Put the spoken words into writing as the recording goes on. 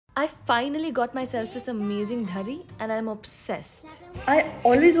I finally got myself this amazing dhurrie and I'm obsessed. I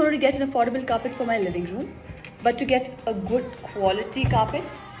always wanted to get an affordable carpet for my living room, but to get a good quality carpet,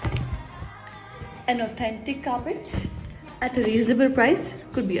 an authentic carpet at a reasonable price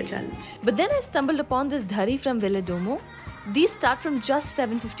could be a challenge. But then I stumbled upon this dhurrie from Villedomo. These start from just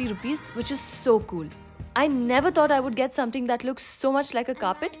 750 rupees, which is so cool. I never thought I would get something that looks so much like a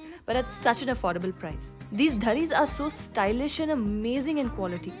carpet, but at such an affordable price. These dhurries are so stylish and amazing in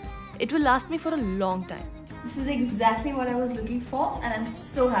quality. It will last me for a long time. This is exactly what I was looking for and I'm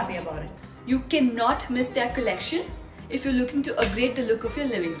so happy about it. You cannot miss their collection if you're looking to upgrade the look of your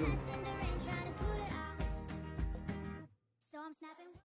living room.